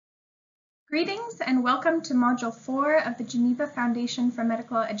Greetings and welcome to Module 4 of the Geneva Foundation for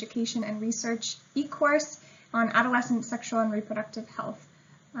Medical Education and Research e-course on adolescent sexual and reproductive health.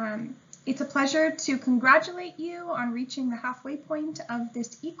 It's a pleasure to congratulate you on reaching the halfway point of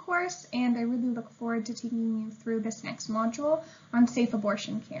this e-course, and I really look forward to taking you through this next module on safe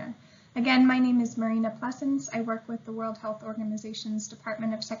abortion care. Again, my name is Marina Plesons. I work with the World Health Organization's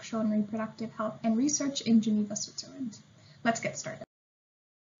Department of Sexual and Reproductive Health and Research in Geneva, Switzerland. Let's get started.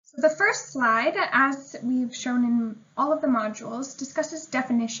 So the first slide, as we've shown in all of the modules, discusses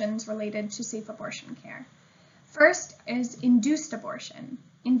definitions related to safe abortion care. First is induced abortion.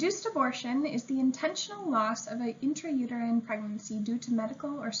 Induced abortion is the intentional loss of an intrauterine pregnancy due to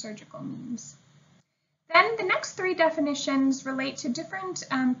medical or surgical means. Then the next three definitions relate to different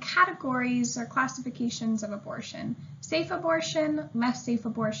categories or classifications of abortion: safe abortion, less safe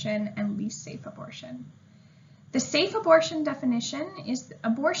abortion, and least safe abortion. The safe abortion definition is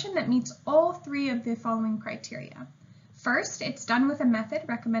abortion that meets all three of the following criteria. First, it's done with a method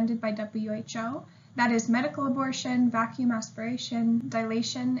recommended by WHO, that is medical abortion, vacuum aspiration,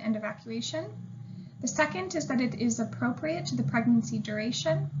 dilation, and evacuation. The second is that it is appropriate to the pregnancy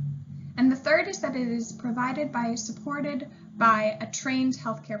duration. And the third is that it is supported by a trained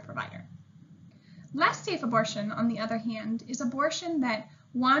healthcare provider. Less safe abortion, on the other hand, is abortion that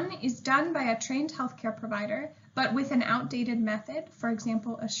one is done by a trained healthcare provider, but with an outdated method, for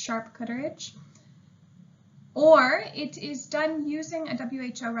example, a sharp curettage, or it is done using a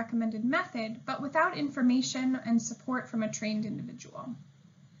WHO recommended method, but without information and support from a trained individual.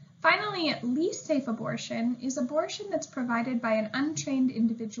 Finally, least safe abortion is abortion that's provided by an untrained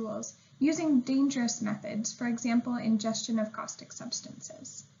individuals using dangerous methods, for example, ingestion of caustic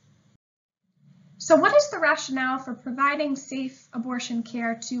substances. So what is the rationale for providing safe abortion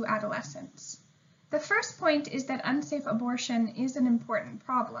care to adolescents? The first point is that unsafe abortion is an important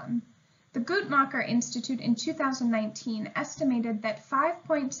problem. The Guttmacher Institute in 2019 estimated that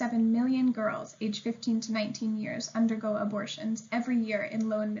 5.7 million girls aged 15 to 19 years undergo abortions every year in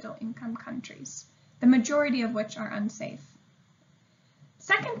low and middle income countries, the majority of which are unsafe.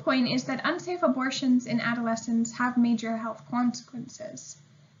 Second point is that unsafe abortions in adolescents have major health consequences.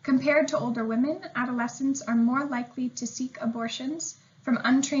 Compared to older women, adolescents are more likely to seek abortions from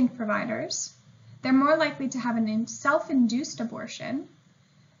untrained providers. They're more likely to have a self-induced abortion,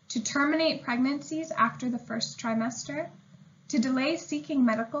 to terminate pregnancies after the first trimester, to delay seeking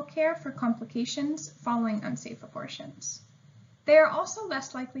medical care for complications following unsafe abortions. They are also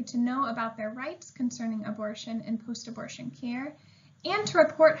less likely to know about their rights concerning abortion and post-abortion care, and to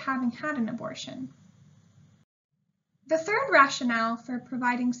report having had an abortion. The third rationale for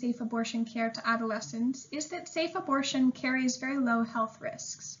providing safe abortion care to adolescents is that safe abortion carries very low health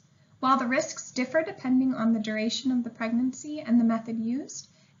risks. While the risks differ depending on the duration of the pregnancy and the method used,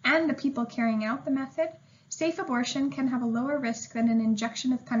 and the people carrying out the method, safe abortion can have a lower risk than an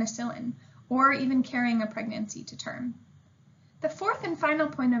injection of penicillin, or even carrying a pregnancy to term. The fourth and final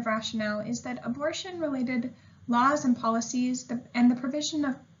point of rationale is that abortion-related laws and policies and the provision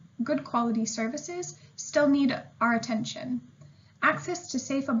of good quality services still need our attention. Access to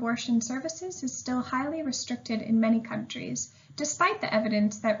safe abortion services is still highly restricted in many countries, despite the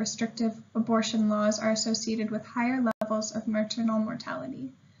evidence that restrictive abortion laws are associated with higher levels of maternal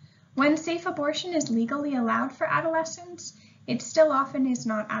mortality. When safe abortion is legally allowed for adolescents, it still often is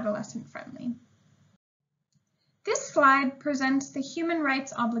not adolescent-friendly. This slide presents the human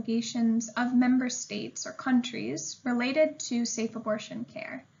rights obligations of member states or countries related to safe abortion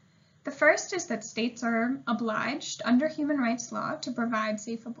care. The first is that states are obliged under human rights law to provide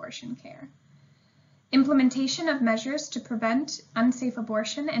safe abortion care. Implementation of measures to prevent unsafe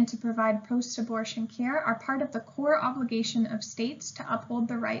abortion and to provide post-abortion care are part of the core obligation of states to uphold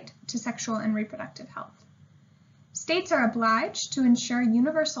the right to sexual and reproductive health. States are obliged to ensure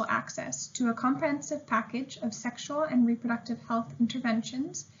universal access to a comprehensive package of sexual and reproductive health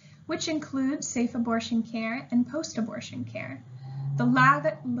interventions, which includes safe abortion care and post-abortion care, the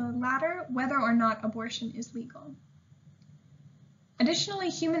latter whether or not abortion is legal. Additionally,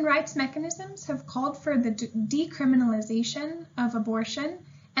 human rights mechanisms have called for the decriminalization of abortion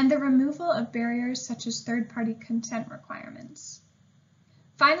and the removal of barriers such as third-party consent requirements.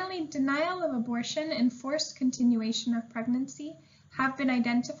 Finally, denial of abortion and forced continuation of pregnancy have been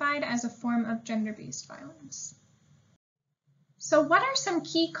identified as a form of gender-based violence. So what are some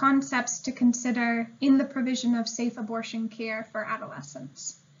key concepts to consider in the provision of safe abortion care for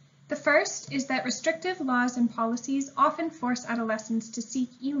adolescents? The first is that restrictive laws and policies often force adolescents to seek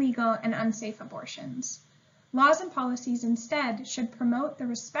illegal and unsafe abortions. Laws and policies instead should promote the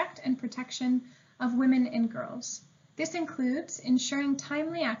respect and protection of women and girls. This includes ensuring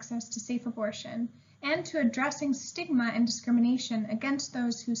timely access to safe abortion and to addressing stigma and discrimination against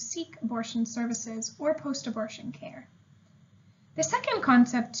those who seek abortion services or post-abortion care. The second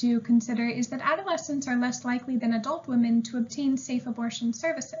concept to consider is that adolescents are less likely than adult women to obtain safe abortion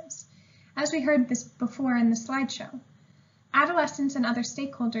services. As we heard this before in the slideshow, adolescents and other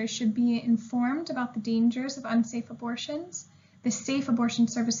stakeholders should be informed about the dangers of unsafe abortions, the safe abortion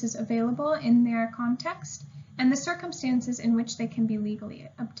services available in their context, and the circumstances in which they can be legally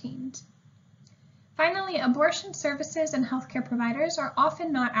obtained. Finally, abortion services and healthcare providers are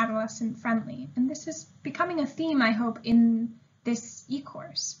often not adolescent friendly, and this is becoming a theme, I hope, in this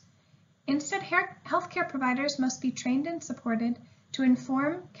e-course. Instead, healthcare providers must be trained and supported to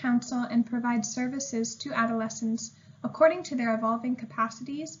inform, counsel, and provide services to adolescents according to their evolving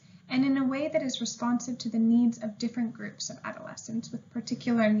capacities and in a way that is responsive to the needs of different groups of adolescents with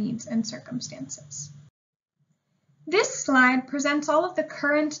particular needs and circumstances. This slide presents all of the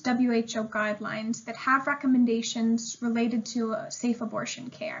current WHO guidelines that have recommendations related to safe abortion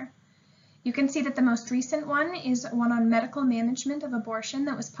care. You can see that the most recent one is one on medical management of abortion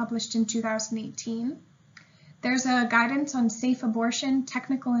that was published in 2018. There's a guidance on safe abortion,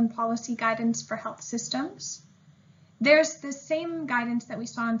 technical and policy guidance for health systems. There's the same guidance that we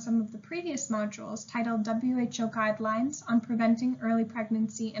saw in some of the previous modules titled WHO Guidelines on Preventing Early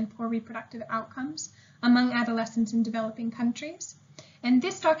Pregnancy and Poor Reproductive Outcomes among Adolescents in Developing Countries. And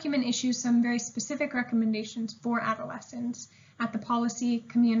this document issues some very specific recommendations for adolescents at the policy,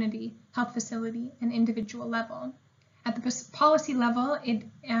 community, health facility, and individual level. At the policy level, it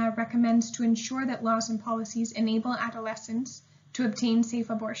recommends to ensure that laws and policies enable adolescents to obtain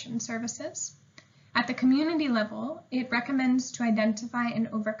safe abortion services. At the community level, it recommends to identify and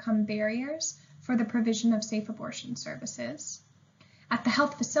overcome barriers for the provision of safe abortion services. At the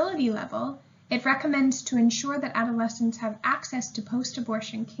health facility level, it recommends to ensure that adolescents have access to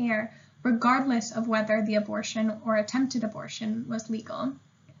post-abortion care regardless of whether the abortion or attempted abortion was legal.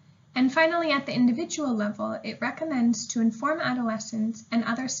 And finally, at the individual level, it recommends to inform adolescents and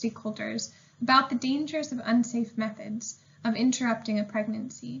other stakeholders about the dangers of unsafe methods of interrupting a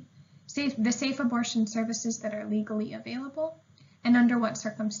pregnancy, the safe abortion services that are legally available, and under what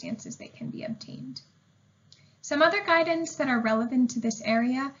circumstances they can be obtained. Some other guidance that are relevant to this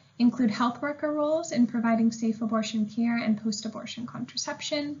area include health worker roles in providing safe abortion care and post-abortion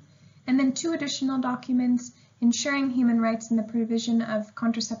contraception, and then two additional documents, Ensuring Human Rights in the Provision of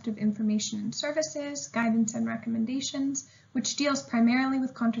Contraceptive Information and Services, Guidance and Recommendations, which deals primarily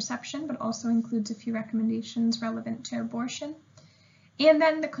with contraception, but also includes a few recommendations relevant to abortion. And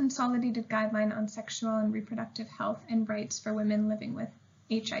then the Consolidated Guideline on Sexual and Reproductive Health and Rights for Women Living with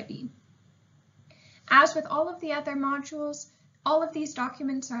HIV. As with all of the other modules, all of these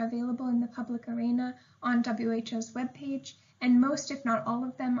documents are available in the public arena on WHO's webpage, and most, if not all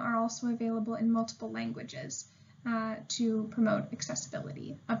of them, are also available in multiple languages to promote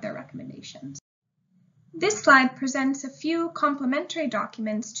accessibility of their recommendations. This slide presents a few complementary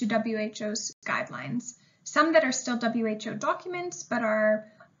documents to WHO's guidelines, some that are still WHO documents but are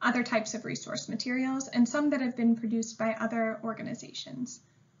other types of resource materials, and some that have been produced by other organizations.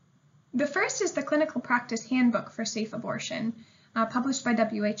 The first is the Clinical Practice Handbook for Safe Abortion, published by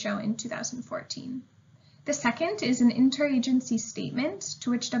WHO in 2014. The second is an interagency statement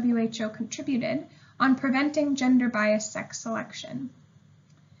to which WHO contributed on preventing gender-biased sex selection.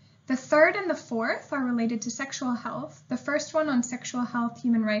 The third and the fourth are related to sexual health, the first one on sexual health,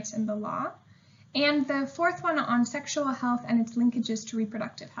 human rights, and the law, and the fourth one on sexual health and its linkages to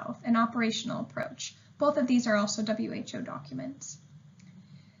reproductive health, an operational approach. Both of these are also WHO documents.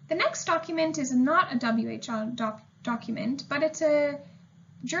 The next document is not a WHO document, but it's a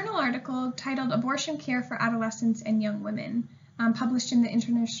journal article titled Abortion Care for Adolescents and Young Women, published in the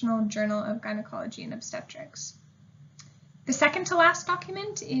International Journal of Gynecology and Obstetrics. The second to last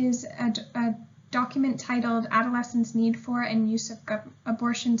document is a document titled Adolescents' Need for and Use of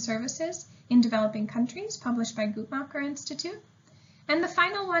Abortion Services in Developing Countries, published by Guttmacher Institute. And the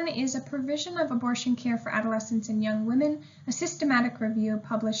final one is a provision of abortion care for adolescents and young women, a systematic review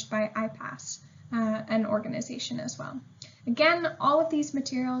published by IPAS, an organization as well. Again, all of these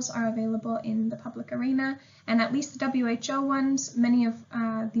materials are available in the public arena, and at least the WHO ones, many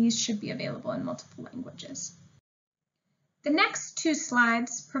of these should be available in multiple languages. The next two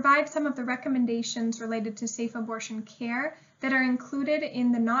slides provide some of the recommendations related to safe abortion care that are included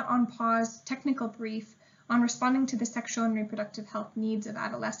in the Not on Pause technical brief on responding to the sexual and reproductive health needs of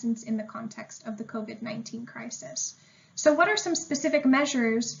adolescents in the context of the COVID-19 crisis. So what are some specific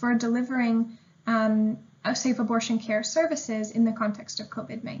measures for delivering safe abortion care services in the context of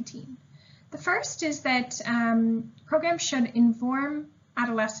COVID-19? The first is that programs should inform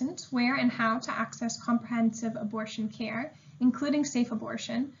adolescents where and how to access comprehensive abortion care, including safe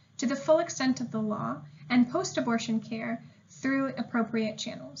abortion, to the full extent of the law, and post-abortion care through appropriate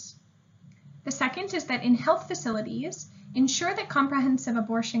channels. The second is that in health facilities, ensure that comprehensive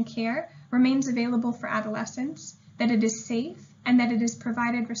abortion care remains available for adolescents, that it is safe, and that it is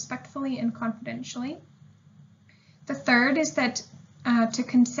provided respectfully and confidentially. The third is that to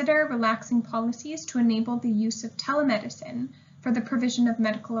consider relaxing policies to enable the use of telemedicine for the provision of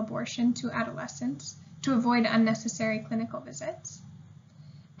medical abortion to adolescents to avoid unnecessary clinical visits.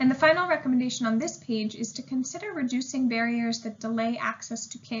 And the final recommendation on this page is to consider reducing barriers that delay access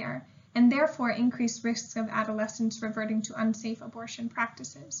to care and therefore increase risks of adolescents reverting to unsafe abortion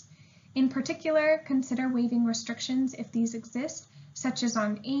practices. In particular, consider waiving restrictions if these exist, such as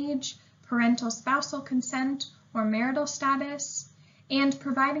on age, parental spousal consent, or marital status, and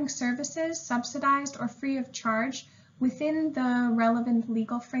providing services subsidized or free of charge within the relevant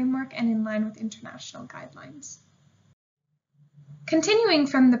legal framework and in line with international guidelines. Continuing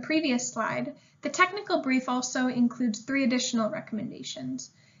from the previous slide, the technical brief also includes 3 additional recommendations: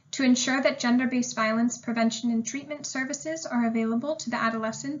 to ensure that gender-based violence prevention and treatment services are available to the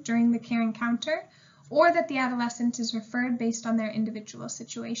adolescent during the care encounter, or that the adolescent is referred based on their individual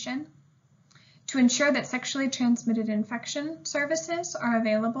situation; to ensure that sexually transmitted infection services are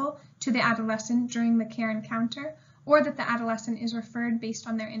available to the adolescent during the care encounter, or that the adolescent is referred based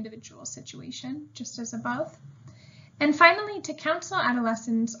on their individual situation, just as above. And finally, to counsel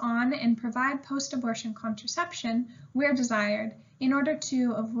adolescents on and provide post-abortion contraception where desired in order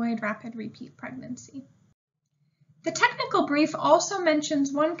to avoid rapid repeat pregnancy. The technical brief also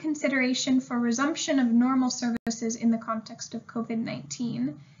mentions one consideration for resumption of normal services in the context of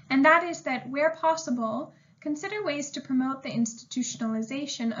COVID-19, and that is that where possible, consider ways to promote the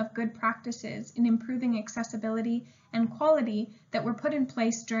institutionalization of good practices in improving accessibility and quality that were put in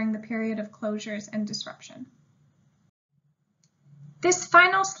place during the period of closures and disruption. This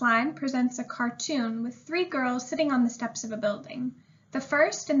final slide presents a cartoon with 3 girls sitting on the steps of a building. The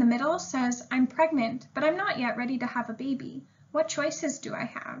first in the middle says, "I'm pregnant, but I'm not yet ready to have a baby. What choices do I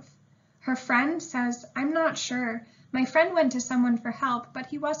have?" Her friend says, "I'm not sure. My friend went to someone for help, but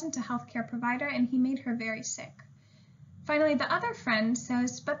he wasn't a healthcare provider and he made her very sick." Finally, the other friend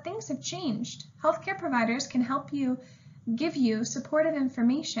says, "But things have changed. Healthcare providers can help you, give you supportive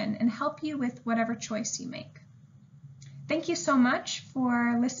information and help you with whatever choice you make." Thank you so much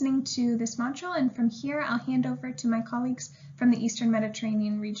for listening to this module, and from here I'll hand over to my colleagues from the Eastern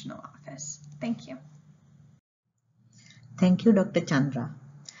Mediterranean Regional Office. Thank you. Thank you, Dr. Chandra.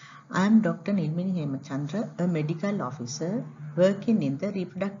 I am Dr. N Hemachandra, a medical officer working in the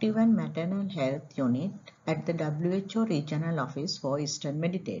Reproductive and Maternal Health Unit at the WHO Regional Office for Eastern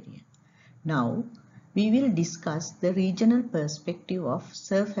Mediterranean. Now, we will discuss the regional perspective of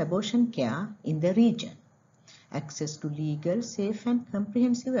self-abortion care in the region. Access to legal, safe and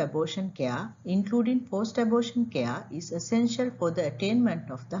comprehensive abortion care, including post-abortion care, is essential for the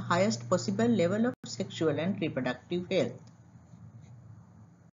attainment of the highest possible level of sexual and reproductive health.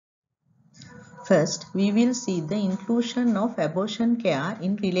 First, we will see the inclusion of abortion care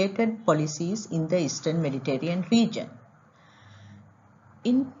in related policies in the Eastern Mediterranean region.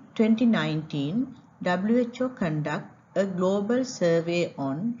 In 2019, WHO conducted a global survey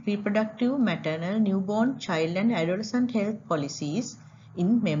on reproductive, maternal, newborn, child and adolescent health policies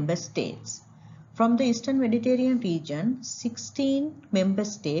in member states. From the Eastern Mediterranean region, 16 member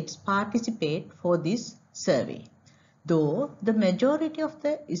states participate for this survey. Though the majority of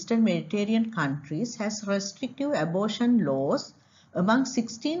the Eastern Mediterranean countries has restrictive abortion laws, among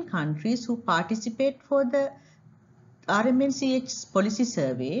 16 countries who participate for the RMNCH policy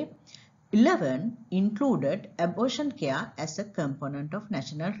survey, 11 included abortion care as a component of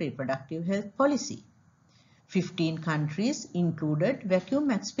national reproductive health policy. 15 countries included vacuum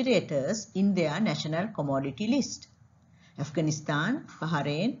aspirators in their national commodity list. Afghanistan,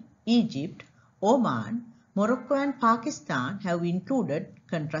 Bahrain, Egypt, Oman, Morocco and Pakistan have included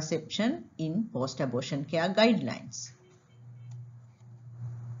contraception in post-abortion care guidelines.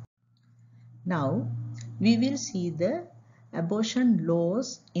 Now, we will see the abortion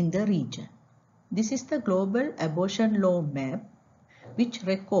laws in the region. This is the global abortion law map, which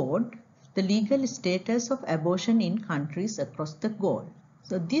records the legal status of abortion in countries across the globe.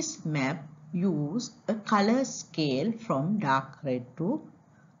 So this map uses a color scale from dark red to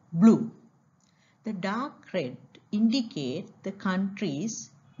blue. The dark red indicates the countries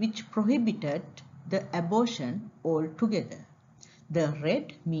which prohibited the abortion altogether. The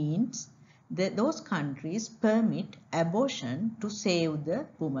red means that those countries permit abortion to save the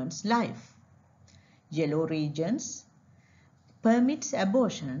woman's life. yellow regions, permits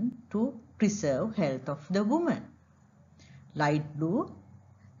abortion to preserve health of the woman. Light blue,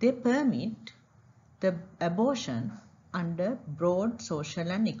 they permit the abortion under broad social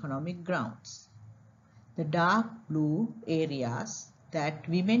and economic grounds. The dark blue areas that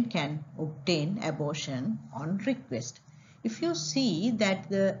women can obtain abortion on request. If you see that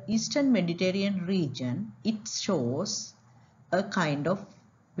the Eastern Mediterranean region, it shows a kind of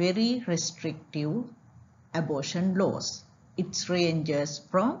very restrictive abortion laws. It ranges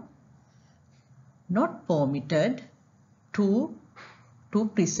from not permitted to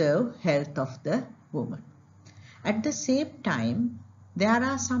preserve health of the woman. At the same time, there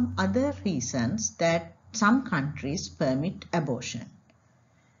are some other reasons that some countries permit abortion.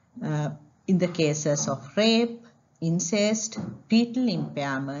 In the cases of rape, incest, fetal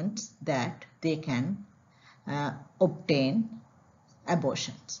impairments, that they can obtain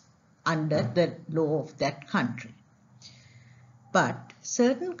abortions under the law of that country. But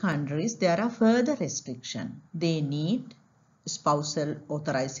certain countries, there are further restrictions. They need spousal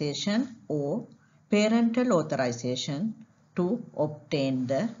authorization or parental authorization to obtain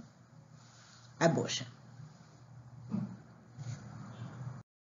the abortion.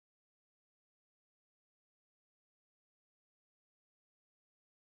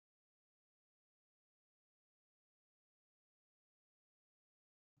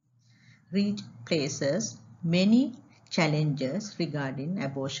 Region faces many challenges regarding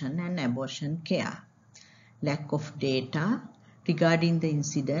abortion and abortion care. Lack of data regarding the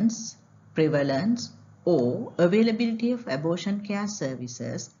incidence, prevalence, or availability of abortion care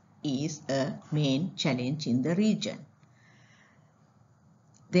services is a main challenge in the region.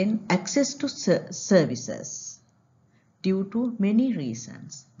 Then access to services. Due to many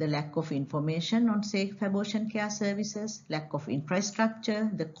reasons, the lack of information on safe abortion care services, lack of infrastructure,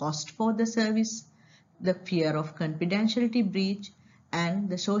 the cost for the service, the fear of confidentiality breach,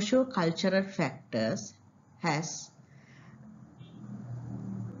 and the socio-cultural factors has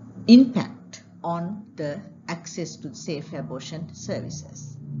impact on the access to safe abortion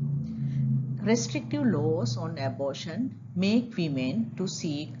services. Restrictive laws on abortion make women to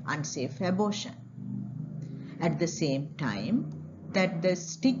seek unsafe abortion. At the same time, that the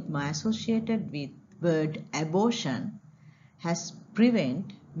stigma associated with word abortion has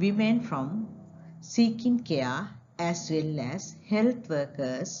prevented women from seeking care as well as health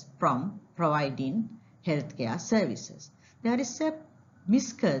workers from providing healthcare services. There is a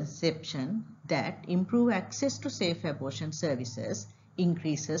misconception that improved access to safe abortion services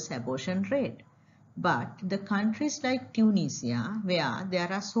increases abortion rate. But the countries like Tunisia, where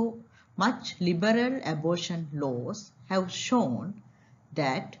there are so much liberal abortion laws, have shown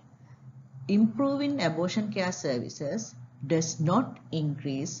that improving abortion care services does not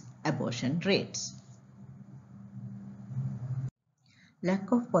increase abortion rates.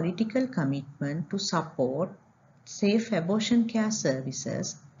 Lack of political commitment to support safe abortion care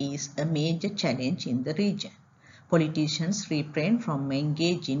services is a major challenge in the region. Politicians refrain from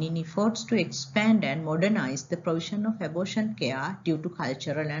engaging in efforts to expand and modernize the provision of abortion care due to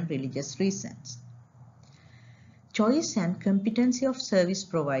cultural and religious reasons. Choice and competency of service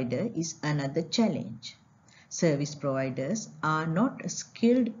provider is another challenge. Service providers are not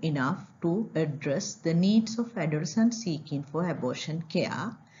skilled enough to address the needs of adolescents seeking for abortion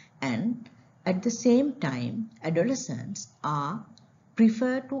care, and at the same time, adolescents are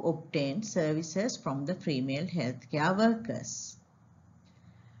prefer to obtain services from the female healthcare workers.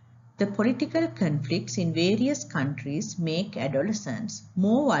 The political conflicts in various countries make adolescents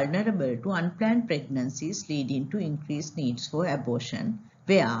more vulnerable to unplanned pregnancies, leading to increased needs for abortion,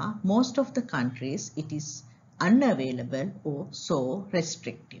 where most of the countries it is unavailable or so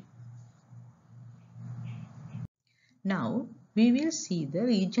restrictive. Now, we will see the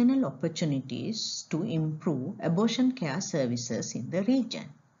regional opportunities to improve abortion care services in the region.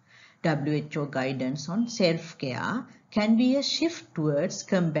 WHO guidance on self-care can be a shift towards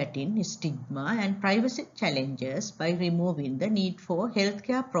combating stigma and privacy challenges by removing the need for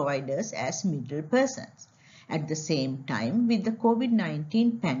healthcare providers as middle persons. At the same time, with the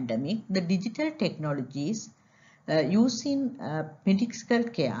COVID-19 pandemic, the digital technologies used in medical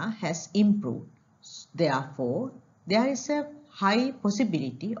care has improved. Therefore, there is a high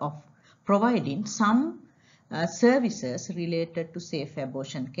possibility of providing some services related to safe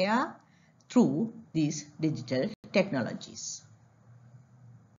abortion care through these digital technologies.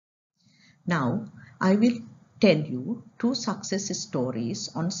 Now, I will tell you two success stories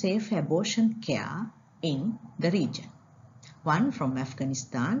on safe abortion care in the region. One from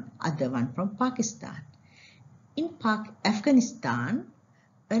Afghanistan, other one from Pakistan. In Afghanistan,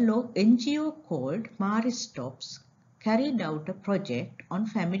 a NGO called Maristops carried out a project on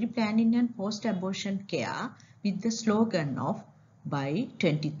family planning and post-abortion care with the slogan of by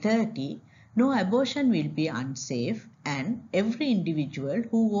 2030, no abortion will be unsafe and every individual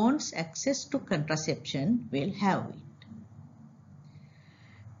who wants access to contraception will have it.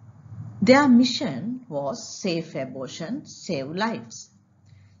 Their mission was safe abortion, save lives.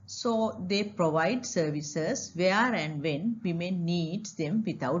 So they provide services where and when women need them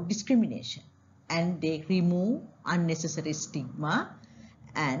without discrimination. And they remove unnecessary stigma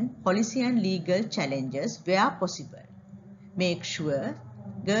and policy and legal challenges where possible. Make sure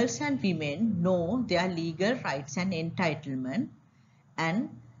girls and women know their legal rights and entitlement and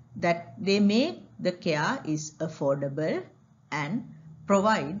that they make the care is affordable and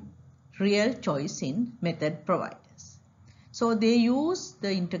provide real choice in method providers. So they use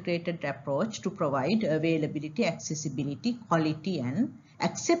the integrated approach to provide availability, accessibility, quality and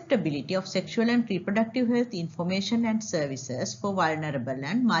acceptability of sexual and reproductive health information and services for vulnerable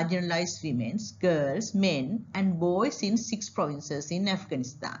and marginalized women, girls, men and boys in 6 provinces in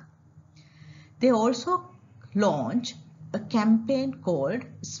Afghanistan. They also launch a campaign called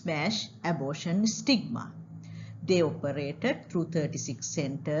Smash Abortion Stigma. They operated through 36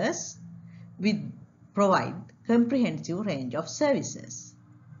 centers with provide comprehensive range of services.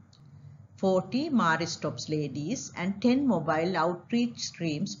 40 Maristops ladies and 10 mobile outreach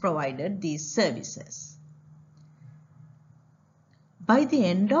streams provided these services. By the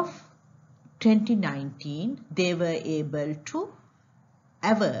end of 2019, they were able to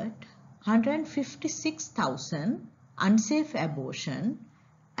avert 156,000 unsafe abortion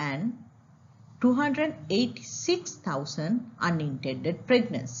and 286,000 unintended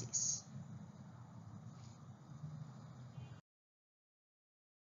pregnancies.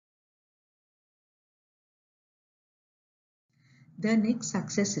 The next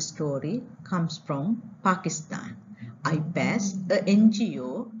success story comes from Pakistan. IPAS, a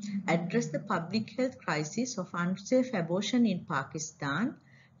NGO, addressed the public health crisis of unsafe abortion in Pakistan,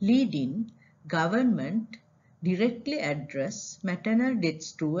 leading government directly address maternal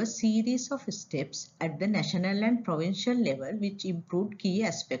deaths through a series of steps at the national and provincial level which improved key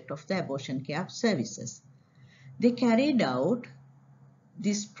aspects of the abortion care services. They carried out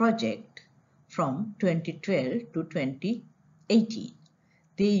this project from 2012 to 2018.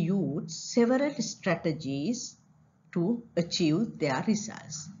 They used several strategies to achieve their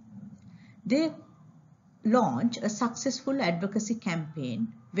results. They launched a successful advocacy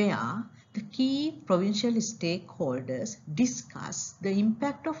campaign where the key provincial stakeholders discuss the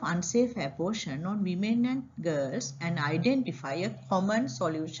impact of unsafe abortion on women and girls and identify a common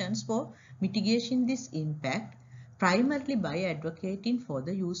solutions for mitigating this impact, primarily by advocating for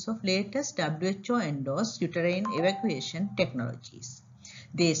the use of latest WHO-endorsed uterine evacuation technologies.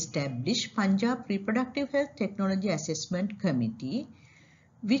 They established Punjab Reproductive Health Technology Assessment Committee,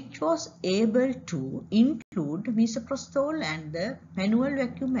 which was able to include misoprostol and the manual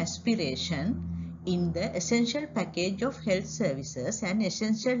vacuum aspiration in the essential package of health services and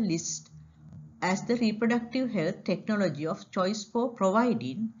essential list as the reproductive health technology of choice for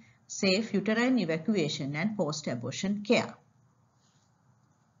providing safe uterine evacuation and post-abortion care.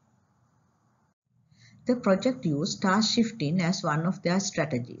 The project used task shifting as one of their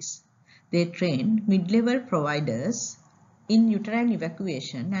strategies. They trained mid-level providers in uterine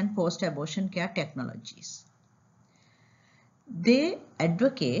evacuation and post-abortion care technologies. They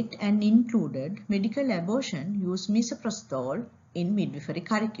advocate and included medical abortion use misoprostol in midwifery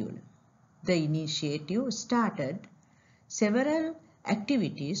curriculum. The initiative started several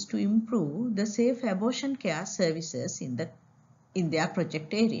activities to improve the safe abortion care services in their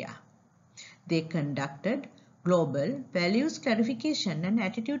project area. They conducted global values clarification and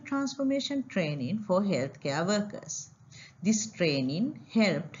attitude transformation training for healthcare workers. This training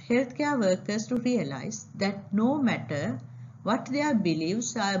helped healthcare workers to realize that no matter what their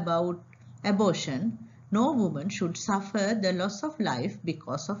beliefs are about abortion, no woman should suffer the loss of life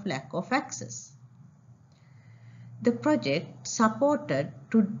because of lack of access. The project supported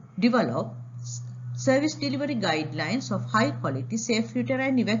to develop service delivery guidelines of high quality safe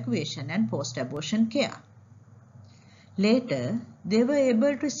uterine evacuation and post-abortion care. Later, they were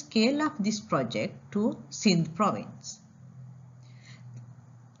able to scale up this project to Sindh province.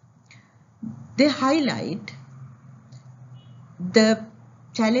 They highlight the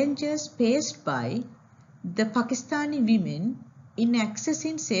challenges faced by the Pakistani women in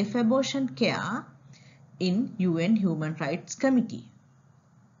accessing safe abortion care in UN Human Rights Committee.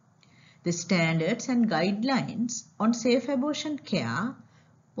 The standards and guidelines on safe abortion care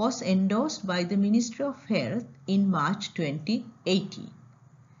was endorsed by the Ministry of Health in March 2018.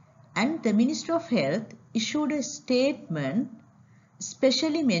 And the Ministry of Health issued a statement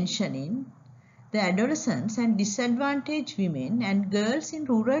specially mentioning the adolescents and disadvantaged women and girls in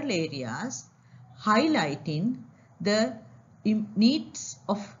rural areas, highlighting the needs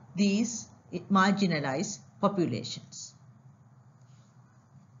of these marginalized populations.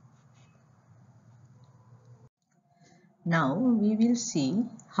 Now we will see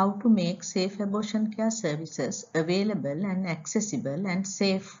how to make safe abortion care services available and accessible and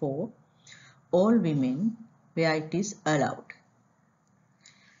safe for all women where it is allowed.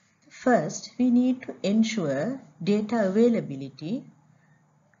 First, we need to ensure data availability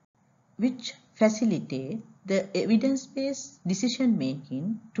which facilitate the evidence-based decision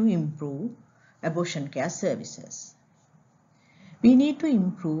making to improve abortion care services. We need to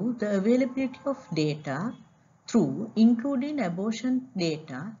improve the availability of data through including abortion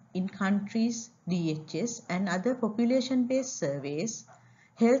data in countries' DHS and other population-based surveys,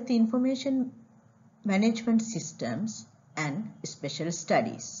 health information management systems, and special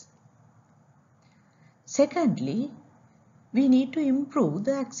studies. Secondly, we need to improve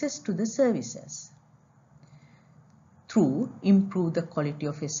the access to the services through improve the quality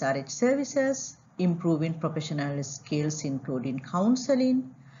of ASRH services, improving professional skills including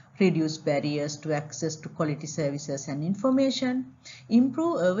counseling, reduce barriers to access to quality services and information,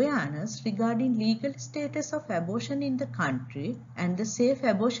 improve awareness regarding legal status of abortion in the country and the safe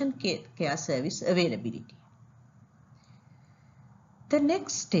abortion care service availability. The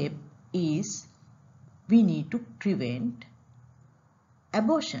next step is we need to prevent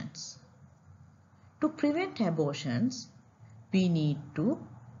abortions. To prevent abortions, we need to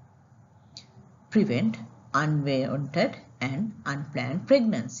prevent unwanted and unplanned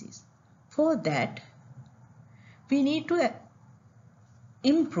pregnancies. For that, we need to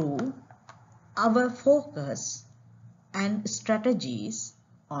improve our focus and strategies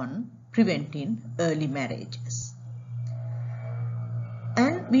on preventing early marriages.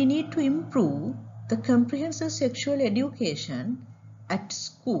 And we need to improve the comprehensive sexual education at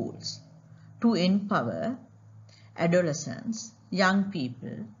schools to empower adolescents, young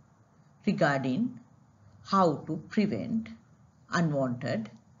people regarding how to prevent unwanted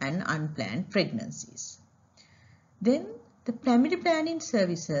and unplanned pregnancies. Then the family planning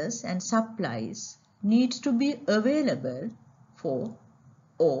services and supplies needs to be available for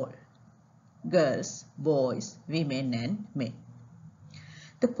all, girls, boys, women and men.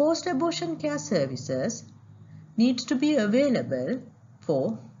 The post-abortion care services needs to be available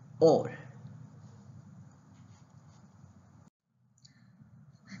for all.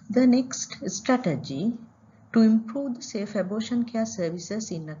 The next strategy to improve the safe abortion care services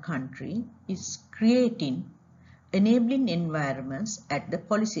in a country is creating enabling environments at the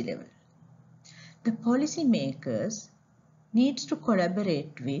policy level. The policy makers needs to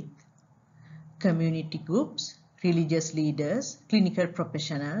collaborate with community groups, religious leaders, clinical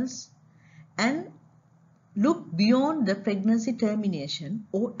professionals, and look beyond the pregnancy termination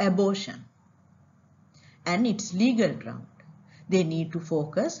or abortion and its legal ground. They need to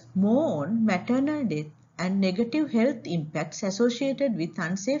focus more on maternal death and negative health impacts associated with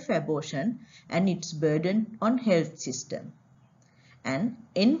unsafe abortion and its burden on health system, and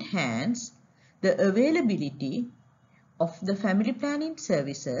enhance the availability of the family planning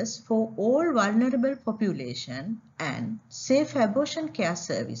services for all vulnerable population and safe abortion care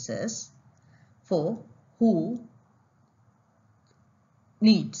services for who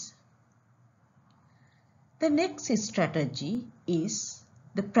needs. The next strategy is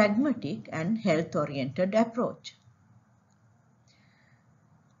the pragmatic and health-oriented approach.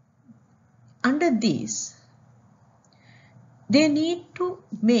 Under this, they need to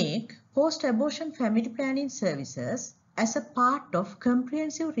make post-abortion family planning services as a part of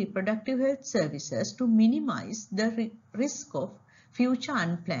comprehensive reproductive health services to minimize the risk of future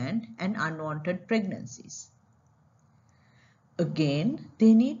unplanned and unwanted pregnancies. Again,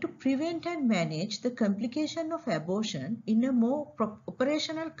 they need to prevent and manage the complication of abortion in a more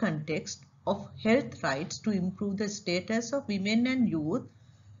operational context of health rights to improve the status of women and youth,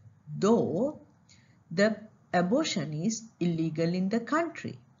 though the abortion is illegal in the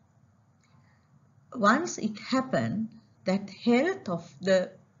country. Once it happens that health of the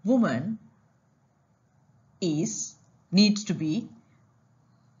woman needs to be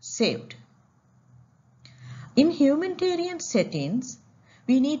saved. In humanitarian settings,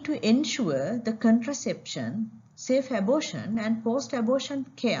 we need to ensure the contraception, safe abortion and post-abortion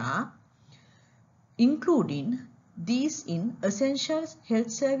care, including these in essential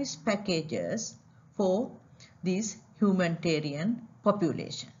health service packages for these humanitarian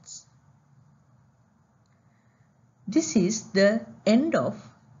populations. This is the end of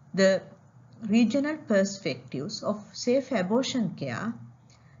the regional perspectives of safe abortion care.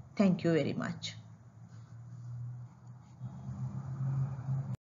 Thank you very much.